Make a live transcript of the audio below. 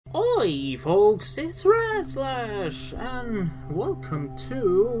Hey folks, it's Red Slash, and welcome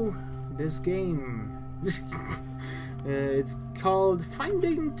to this game. It's called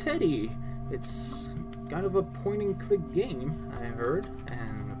Finding Teddy. It's kind of a point-and-click game, I heard,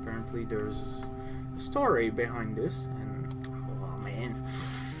 and apparently there's a story behind this, and oh man,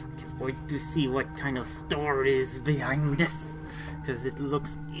 I can't wait to see what kind of story is behind this, because it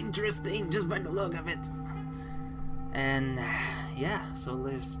looks interesting just by the look of it. And yeah, so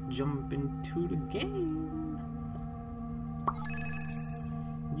let's jump into the game.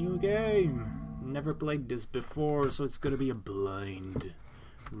 New game. Never played this before, so it's gonna be a blind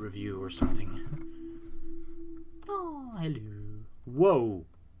review or something. Oh, hello. Whoa.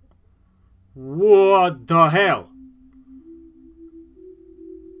 What the hell?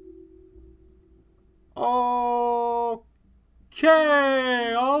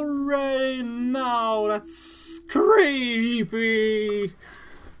 Okay, already now, that's creepy.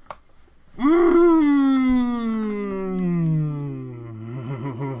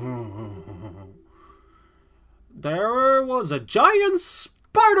 There was a giant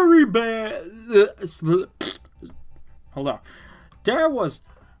spidery bear. Hold on. There was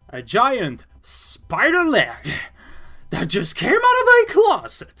a giant spider leg that just came out of my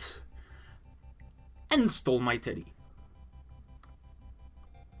closet and stole my teddy.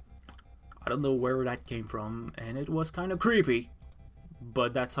 I don't know where that came from, and it was kind of creepy,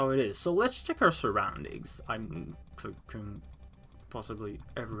 but that's how it is. So let's check our surroundings. I'm clicking possibly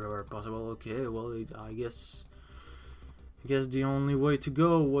everywhere possible. Okay, well, I guess the only way to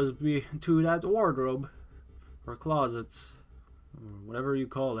go was to that wardrobe or closet, or whatever you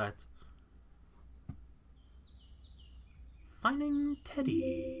call that. Finding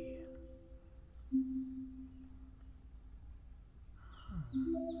Teddy.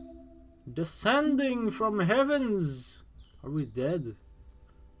 Descending from heavens. Are we dead?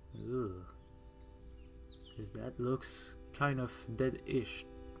 Ugh. Because that looks kind of dead-ish.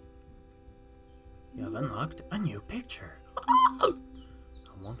 You have unlocked a new picture. I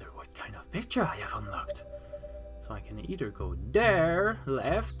wonder what kind of picture I have unlocked. So I can either go there,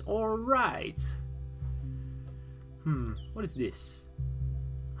 left, or right. What is this?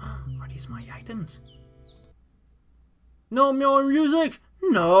 Are these my items? No more music!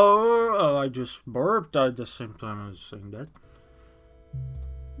 No! I just burped at the same time I was saying that.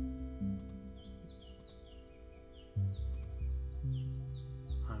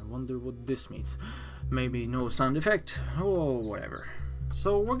 I wonder what this means. Maybe no sound effect, or whatever.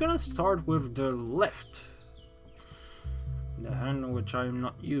 So we're gonna start with the left. The hand which I'm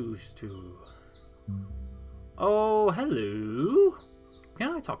not used to. Oh, hello. Can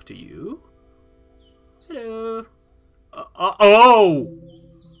I talk to you? Hello. Oh!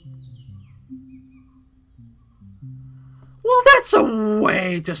 Well, that's a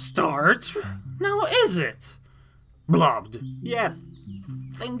way to start. Now, is it? Blobbed. Yeah,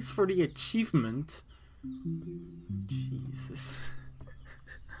 thanks for the achievement. Jesus.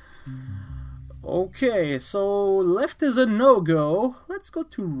 Okay, so left is a no-go. Let's go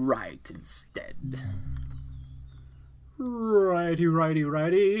to right instead. Righty, righty,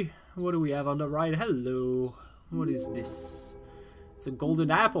 righty. What do we have on the right? Hello. What is this? It's a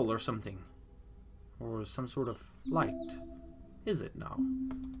golden apple or something. Or some sort of light. Is it now?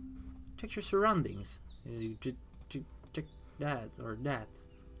 Check your surroundings. Check that or that.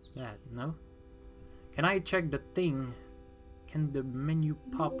 That, no? Can I check the thing? Can the menu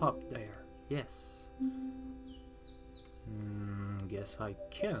pop up there? Yes. Guess I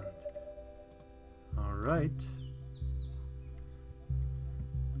can't. Alright.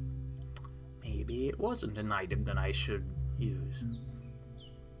 Maybe it wasn't an item that I should use.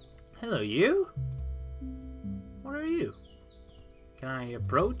 Hello, you? What are you? Can I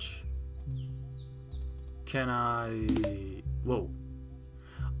approach? Can I... Whoa.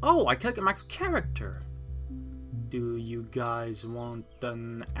 Oh, I click my character. Do you guys want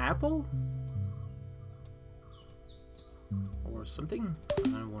an apple? Or something?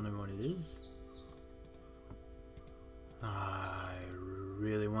 I wonder what it is. I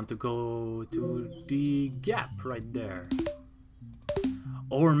really want to go to the gap right there.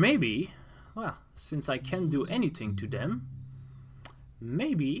 Or maybe, well, since I can't do anything to them,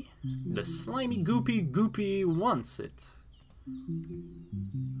 maybe the slimy goopy wants it.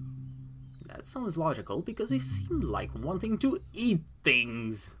 That sounds logical because he seemed like wanting to eat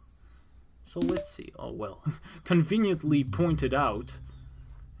things. So let's see. Oh well, conveniently pointed out.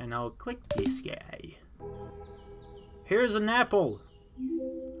 And I'll click this guy. Here's an apple.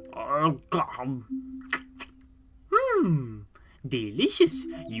 Delicious.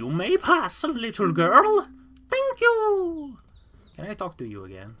 You may pass, little girl. Thank you. Can I talk to you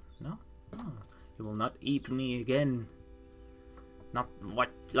again? No? Oh, you will not eat me again. Not what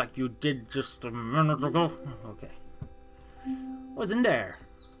like you did just a minute ago. Okay. What's in there?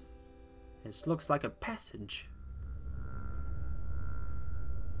 This looks like a passage.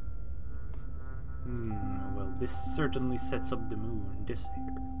 Well, this certainly sets up the mood. This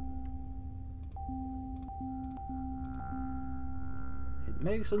here. It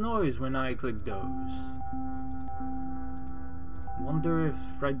makes a noise when I click those. Wonder if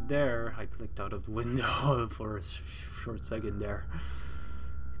right there I clicked out of the window for a short second there.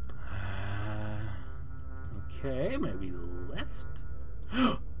 Okay, maybe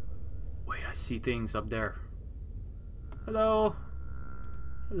left? Wait, I see things up there. Hello?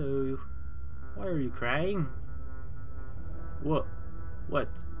 Hello? Why are you crying? What? What?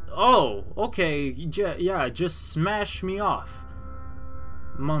 Oh, okay, yeah, just smash me off.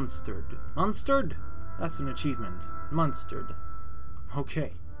 Monstered. Monstered? That's an achievement. Monstered.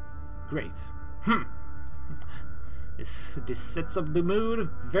 Okay, great. This sets up the mood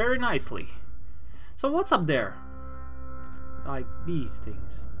very nicely. So what's up there? Like these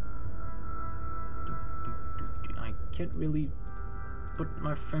things. I can't really put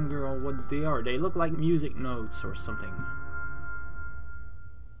my finger on what they are. They look like music notes or something.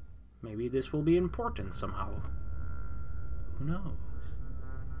 Maybe this will be important somehow. Who knows?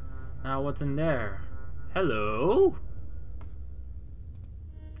 Now what's in there? Hello?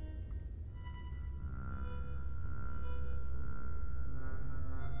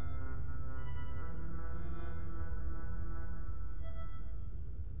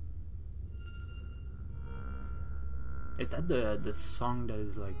 Is that the song that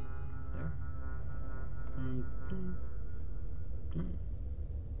is like there?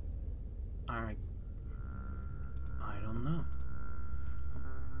 Alright. I don't know.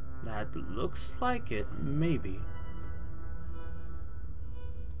 That looks like it, maybe.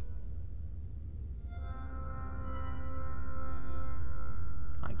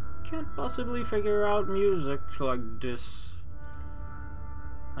 I can't possibly figure out music like this.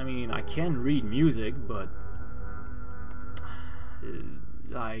 I mean, I can read music, but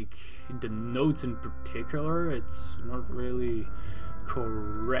like the notes in particular, it's not really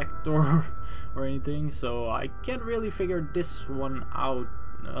correct or anything, so I can't really figure this one out.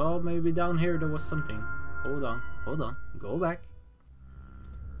 Oh, maybe down here there was something. Hold on, go back.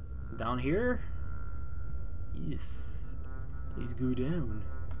 Down here? Yes, let's go down.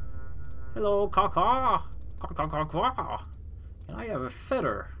 Hello, caw-caw. Caw-caw-caw-caw. Can I have a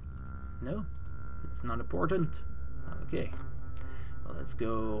feather? No, it's not important. Okay. Well, let's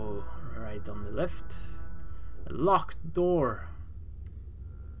go right on the left. A locked door.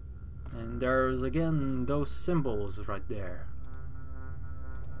 And there's again those symbols right there.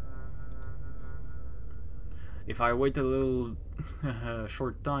 If I wait a little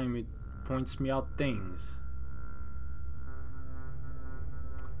short time, it points me out things.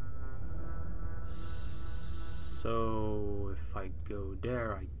 So if I go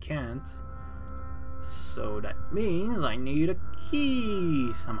there, I can't. So that means I need a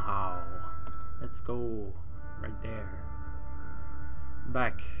key somehow. Let's go right there.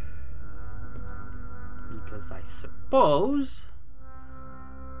 Back. Because I suppose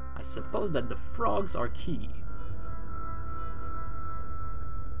that the frogs are key.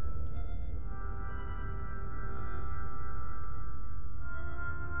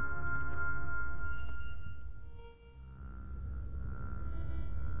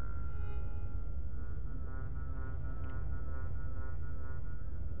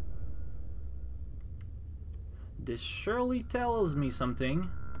 This surely tells me something.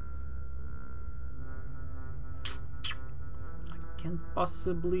 I can't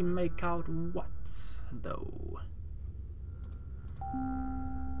possibly make out what, though.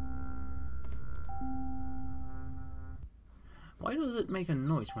 Why does it make a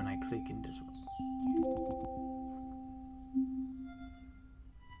noise when I click in this one?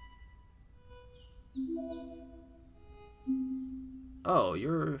 Oh,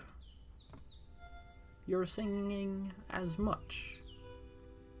 you're singing as much.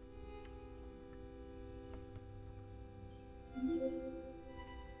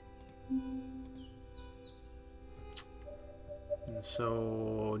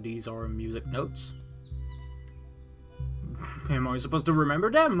 So these are music notes. Am I supposed to remember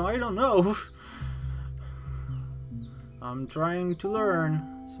them? I don't know. I'm trying to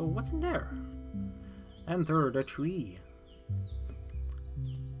learn. So what's in there? Enter the tree.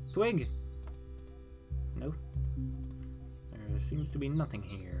 Twig. No. There seems to be nothing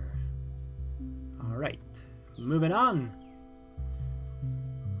here. Alright. Moving on.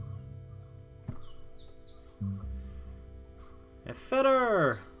 A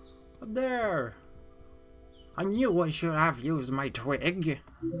feather! Up there! I knew I should have used my twig.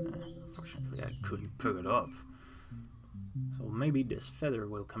 Unfortunately, I couldn't pick it up. So maybe this feather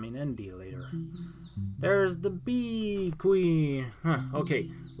will come in handy later. There's the bee queen. Huh, okay,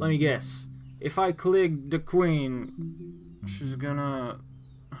 let me guess. If I click the queen, she's gonna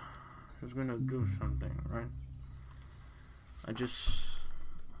do something, right?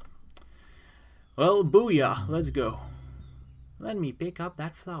 Well, booyah, let's go. Let me pick up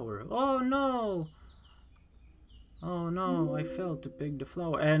that flower. Oh no! Oh no, I failed to pick the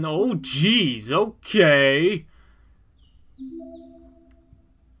flower. And oh jeez, okay.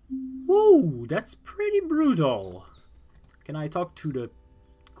 Whoa, that's pretty brutal. Can I talk to the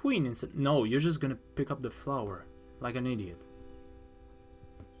queen instead? No, you're just gonna pick up the flower like an idiot.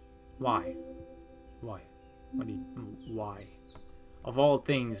 Why? Why? Why? Of all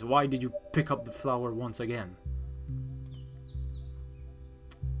things, why did you pick up the flower once again?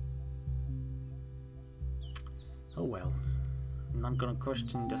 Oh well. I'm not gonna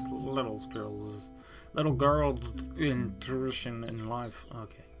question this little girl's intuition in life.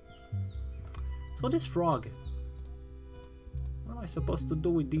 Okay. So this frog. What am I supposed to do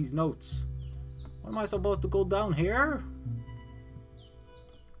with these notes? What am I supposed to go down here?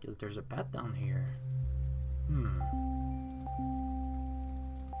 Because there's a path down here.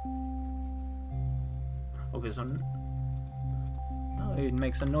 Okay, so oh, it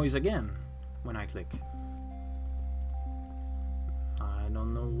makes a noise again when I click. I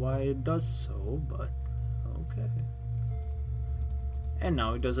don't know why it does so, but okay. And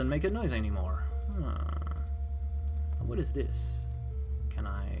now it doesn't make a noise anymore. What is this? Can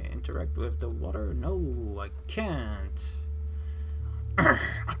I interact with the water? No, I can't. I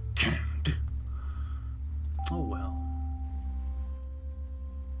can't. Oh well.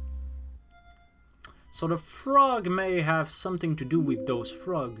 So the frog may have something to do with those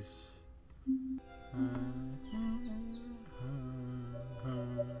frogs.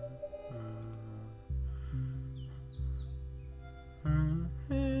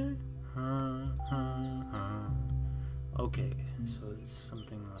 Okay, so it's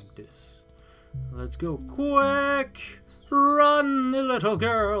something like this. Let's go quick! Run, little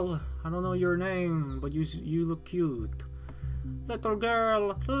girl! I don't know your name, but you look cute. Little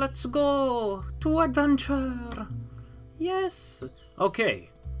girl, let's go to adventure! Yes! Okay.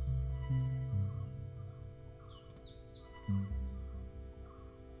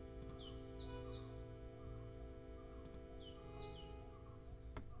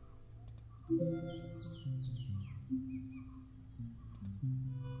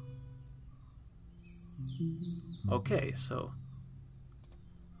 Okay, so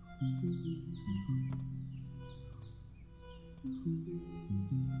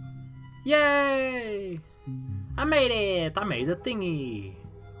yay! I made it! I made a thingy!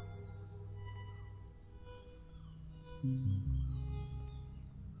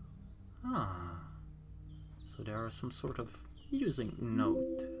 So there are some sort of using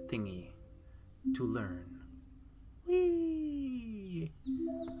note thingy to learn. Whee!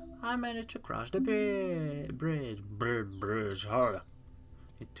 I managed to cross the bridge. Hard.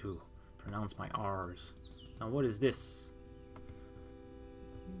 Need to pronounce my R's. Now what is this?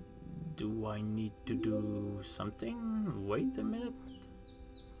 Do I need to do something? Wait a minute.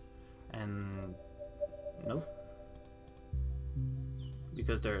 And no,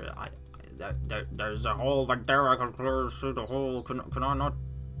 because there's a hole right there. I can clearly see the hole. Can I not?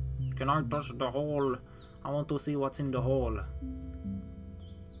 Can I touch the hole? I want to see what's in the hole.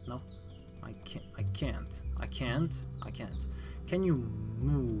 No, I can't. Can you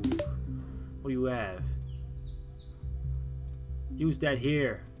move? What do you have? Use that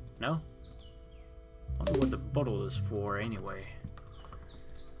here. No? I wonder what the bottle is for anyway.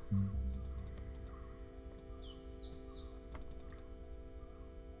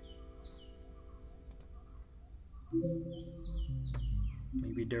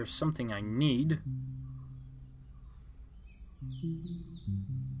 Maybe there's something I need.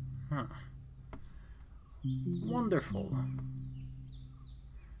 Huh. Wonderful.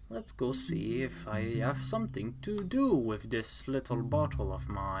 Let's go see if I have something to do with this little bottle of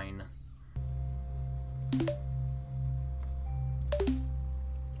mine.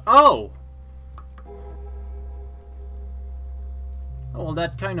 Oh! Oh, well,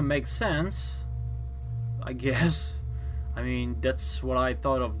 that kind of makes sense, I guess. I mean, that's what I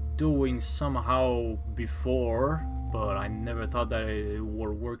thought of doing somehow before, but I never thought that it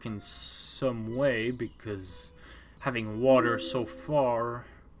would work in some way, because having water so far...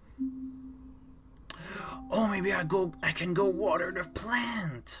 Oh, maybe I can go water the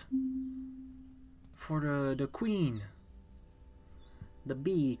plant for the queen. The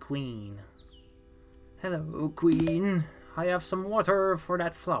bee queen. Hello, queen. I have some water for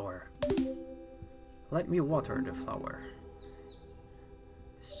that flower. Let me water the flower.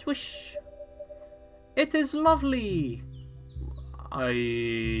 Swish! It is lovely!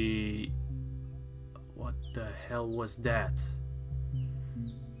 What the hell was that?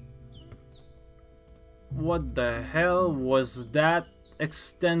 What the hell was that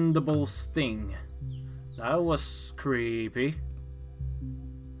extendable sting? That was creepy.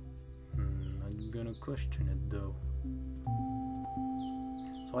 I'm gonna question it though.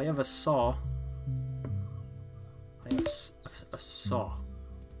 So I have a saw. I have a saw.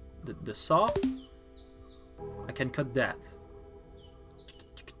 The saw? I can cut that.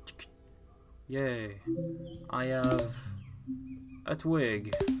 Yay. I have a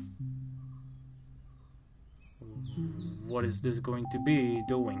twig. What is this going to be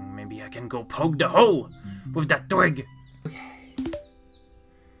doing? Maybe I can go poke the hole with that twig. Okay.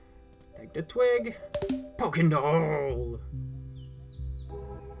 Take the twig, poke in the hole.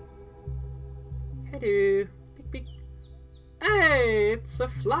 Hello. Peek, peek. Hey, it's a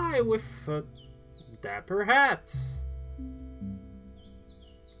fly with a dapper hat.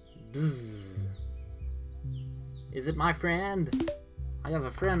 Bzz. Is it my friend? I have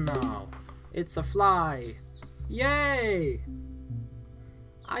a friend now. It's a fly. Yay!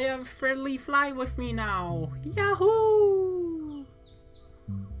 I have a friendly fly with me now. Yahoo!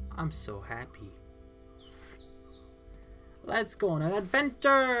 I'm so happy. Let's go on an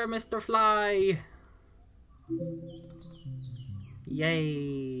adventure, Mr. Fly.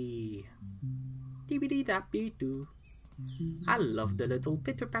 Yay! Dee-dee-dee-dap-dee-doo. I love the little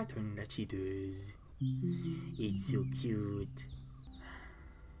pitter pattern that she does. It's so cute.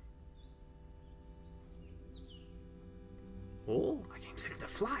 Oh, I can click the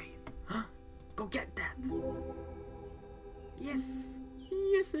fly. Huh? Go get that. Yes.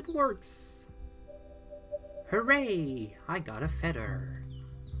 Yes, it works. Hooray! I got a feather.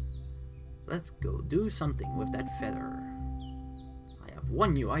 Let's go do something with that feather. I have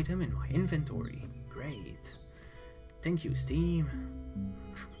one new item in my inventory. Great. Thank you, Steam.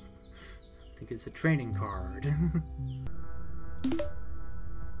 I think it's a trading card.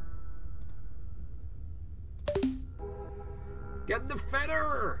 Get the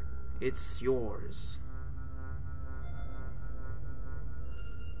feather! It's yours.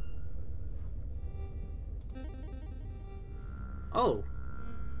 Oh.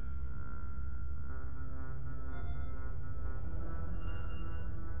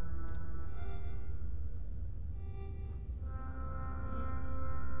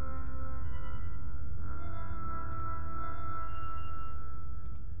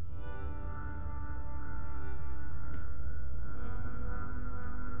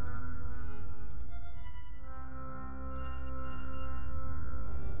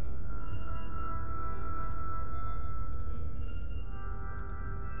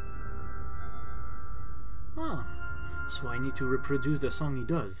 Ah, so I need to reproduce the song he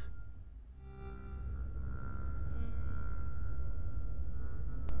does.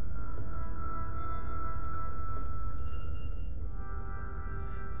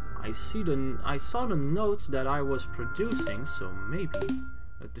 I saw the notes that I was producing, so maybe.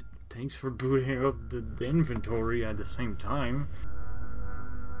 Thanks for booting up the inventory at the same time.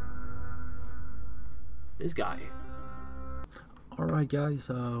 This guy. Alright guys,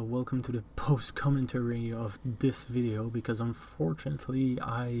 welcome to the post-commentary of this video, because unfortunately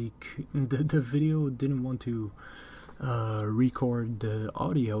the video didn't want to record the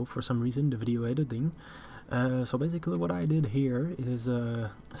audio for some reason, the video editing. So basically what I did here is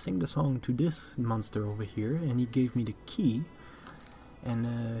sing the song to this monster over here, and he gave me the key, and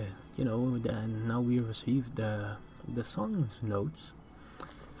you know, then now we received the song's notes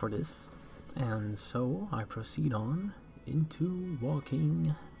for this, and so I proceed on into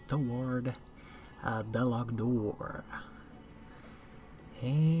walking toward the locked door.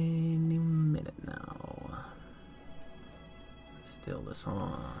 Any minute now. Still this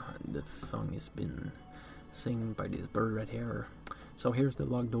song has been sung by this bird right here. So here's the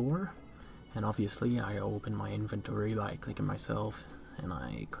locked door, and obviously I open my inventory by clicking myself, and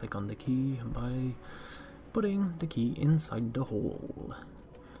I click on the key by putting the key inside the hole,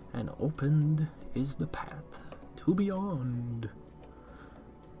 and opened is the path to beyond.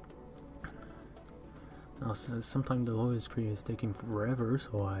 Now sometimes the loading screen is taking forever,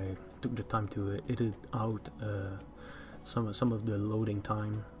 so I took the time to edit out some of the loading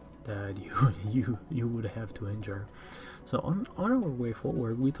time that you would have to endure. So on our way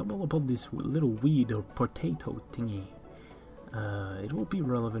forward, we talk all about this little weed or potato thingy. It will be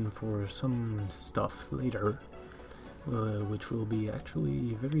relevant for some stuff later, which will be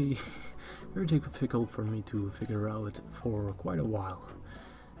actually very, very difficult for me to figure out for quite a while.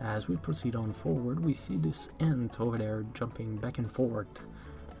 As we proceed on forward, we see this ant over there jumping back and forth.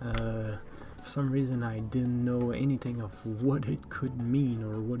 For some reason I didn't know anything of what it could mean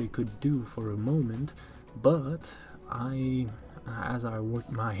or what it could do for a moment, but as I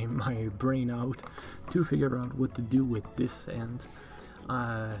worked my brain out to figure out what to do with this ant,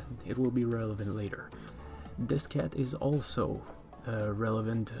 it will be relevant later. This cat is also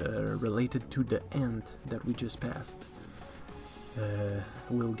related to the ant that we just passed.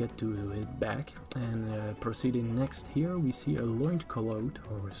 We'll get to it back, and proceeding next here we see a loincloth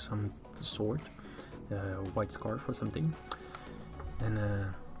or some sort, white scarf or something, and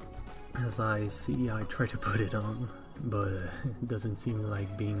as I see, I try to put it on, but it doesn't seem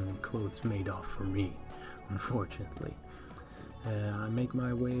like being clothes made off for me, unfortunately. I make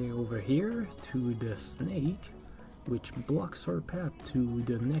my way over here to the snake, which blocks our path to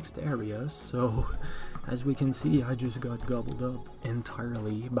the next area, so as we can see I just got gobbled up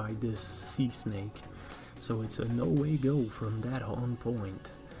entirely by this sea snake, so it's a no way go from that on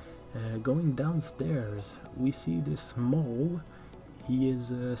point. Going downstairs we see this mole. He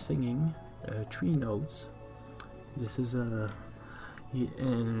is singing tree notes. This is and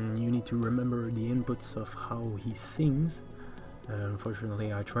you need to remember the inputs of how he sings.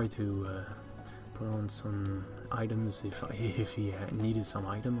 Unfortunately I try to put on some items if he needed some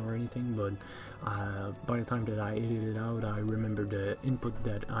item or anything, but by the time that I edited it out I remember the input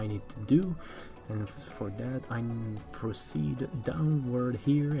that I need to do, and for that I proceed downward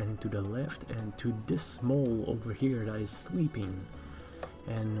here and to the left and to this mole over here that is sleeping,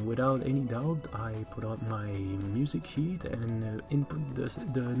 and without any doubt I put out my music sheet and input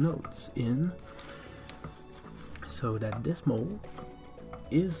the notes in, so that this mole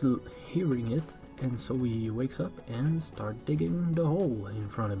is hearing it, and so he wakes up and starts digging the hole in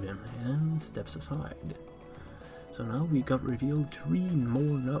front of him and steps aside. So now we got revealed 3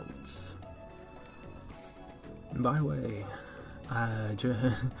 more notes. By the way,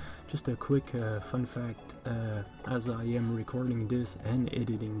 just a quick fun fact, as I am recording this and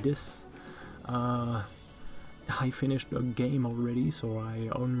editing this, I finished the game already, so I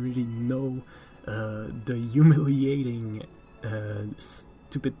already know the humiliating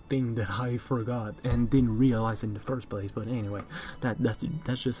stupid thing that I forgot and didn't realize in the first place. But anyway,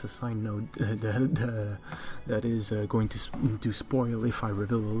 that's just a side note that is going to spoil if I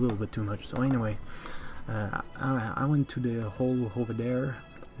reveal a little bit too much. So anyway, I went to the hole over there.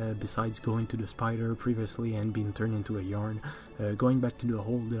 Besides going to the spider previously and being turned into a yarn, going back to the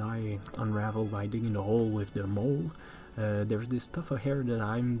hole that I unraveled by digging the hole with the mole, there's this stuff of hair that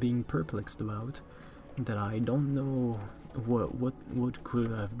I'm being perplexed about, that I don't know what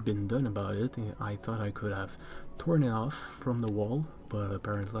could have been done about it. I thought I could have torn it off from the wall, but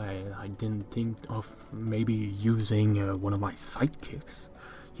apparently I didn't think of maybe using one of my sidekicks,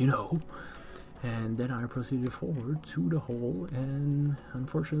 you know. And then I proceeded forward to the hole, and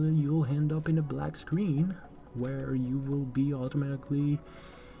unfortunately you'll end up in a black screen where you will be automatically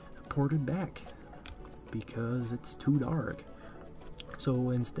ported back because it's too dark.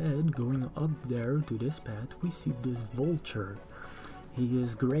 So instead, going up there to this path, we see this vulture. He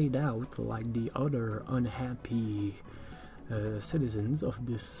is grayed out like the other unhappy citizens of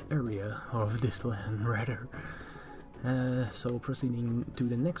this area, of this land rather. So proceeding to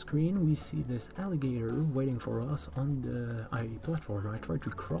the next screen, we see this alligator waiting for us on the platform. I try to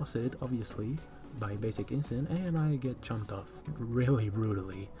cross it, obviously, by basic instinct, and I get jumped off really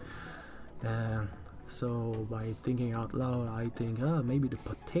brutally. So by thinking out loud, I think, maybe the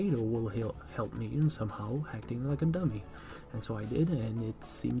potato will help me in somehow, acting like a dummy. And so I did, and it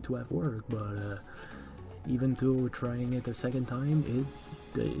seemed to have worked, but even though trying it a second time,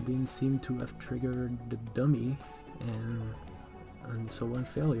 it didn't seem to have triggered the dummy, and so on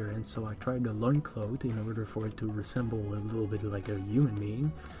failure. And so I tried the loincloth in order for it to resemble a little bit like a human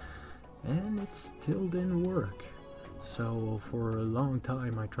being, and it still didn't work. So for a long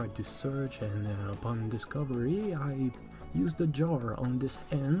time I tried to search, and upon discovery I used a jar on this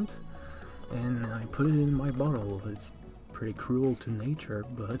end and I put it in my bottle. It's pretty cruel to nature,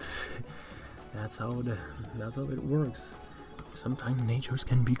 but that's how it works. Sometimes natures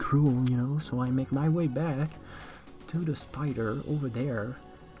can be cruel, you know. So I make my way back to the spider over there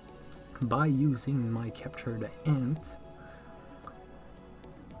by using my captured ant,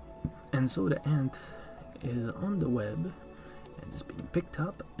 and so the ant is on the web and is being picked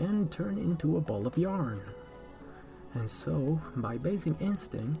up and turned into a ball of yarn. And so by basic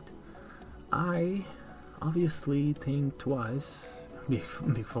instinct I obviously think twice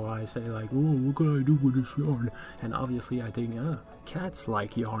before I say like, oh, what can I do with this yarn? And obviously I think, cats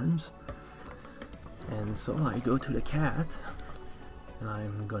like yarns. And so I go to the cat, and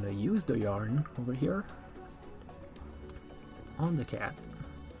I'm gonna use the yarn over here on the cat.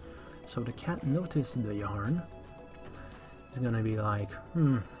 So the cat noticed the yarn. It's gonna be like,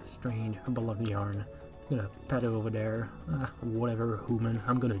 strange, a ball of yarn. I'm gonna pat it over there. Whatever, human,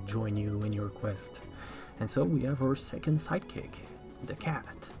 I'm gonna join you in your quest. And so we have our second sidekick, the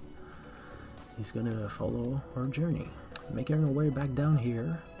cat. He's gonna follow our journey. Making our way back down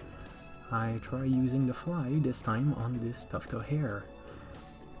here, I try using the fly, this time on this tuft of hair.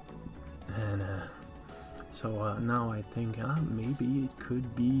 And so now I think maybe it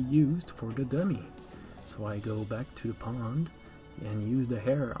could be used for the dummy. So I go back to the pond and use the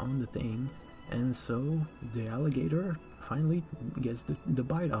hair on the thing, and so the alligator finally gets the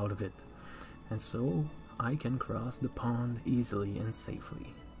bite out of it. And so I can cross the pond easily and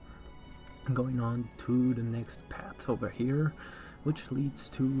safely. Going on to the next path over here, which leads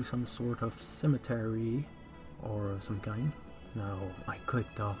to some sort of cemetery or some kind. Now I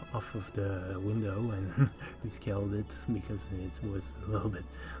clicked off of the window and rescaled it because it was a little bit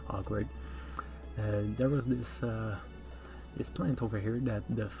awkward. There was this plant over here that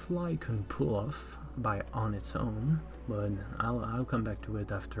the fly couldn't pull off on its own, but I'll come back to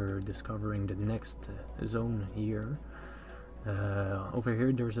it after discovering the next zone here. Over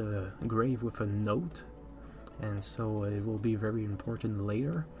here there's a grave with a note, and so it will be very important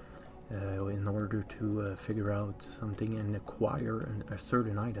later in order to figure out something and acquire a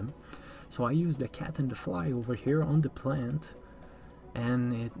certain item. So I use the cat and the fly over here on the plant,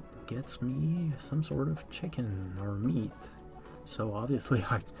 and it gets me some sort of chicken or meat. So obviously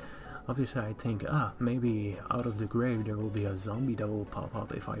I think, maybe out of the grave there will be a zombie that will pop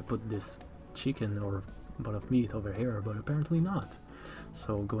up if I put this chicken or butt of meat over here, but apparently not.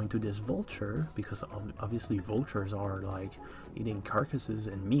 So going to this vulture, because obviously vultures are like eating carcasses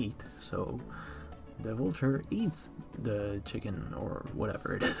and meat, so the vulture eats the chicken or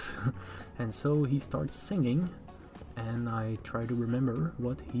whatever it is. And so he starts singing, and I try to remember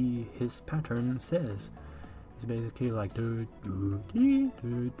what his pattern says. It's basically like do do dee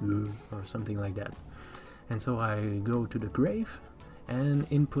do do or something like that. And so I go to the grave and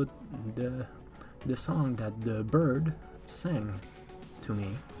input the song that the bird sang to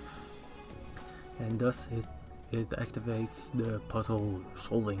me, and thus it activates the puzzle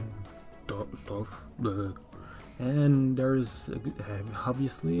solving stuff. And there's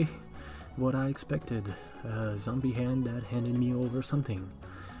obviously what I expected, a zombie hand that handed me over something,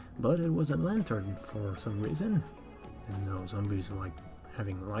 but it was a lantern for some reason. And no, zombies like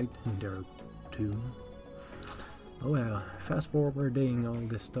having light in there too. Oh well, fast forwarding all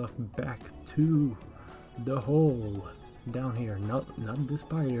this stuff back to the hole down here, not the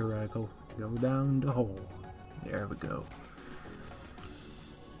spider radical, go down the hole. There we go.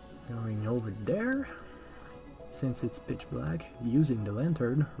 Going over there, since it's pitch black, using the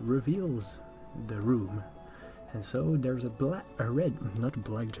lantern reveals the room. And so there's a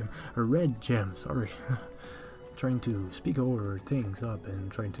red gem, sorry. Trying to speak over things up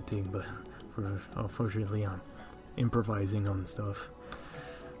and trying to think, but unfortunately I'm improvising on stuff.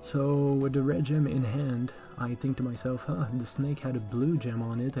 So with the red gem in hand, I think to myself, the snake had a blue gem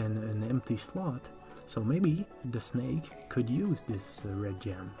on it and an empty slot, so maybe the snake could use this red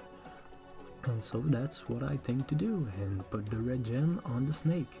gem. And so that's what I think to do, and put the red gem on the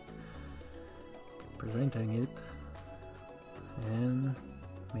snake, presenting it, and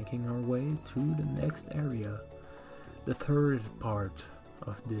making our way to the next area, the third part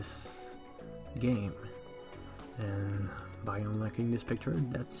of this game. And by unlocking this picture,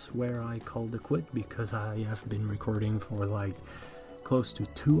 that's where I called it quit, because I have been recording for like close to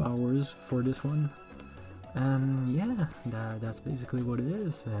 2 hours for this one. And yeah, that's basically what it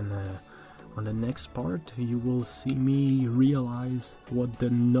is. And on the next part you will see me realize what the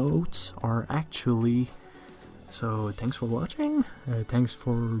notes are actually. So thanks for watching, thanks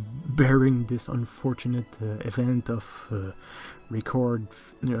for bearing this unfortunate event of recording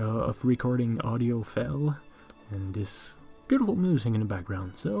audio fail and this beautiful music in the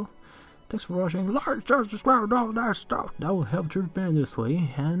background. So thanks for watching, like, share, subscribe, all that stuff, that will help tremendously,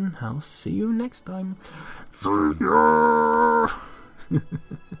 and I'll see you next time. See ya!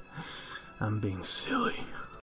 I'm being silly.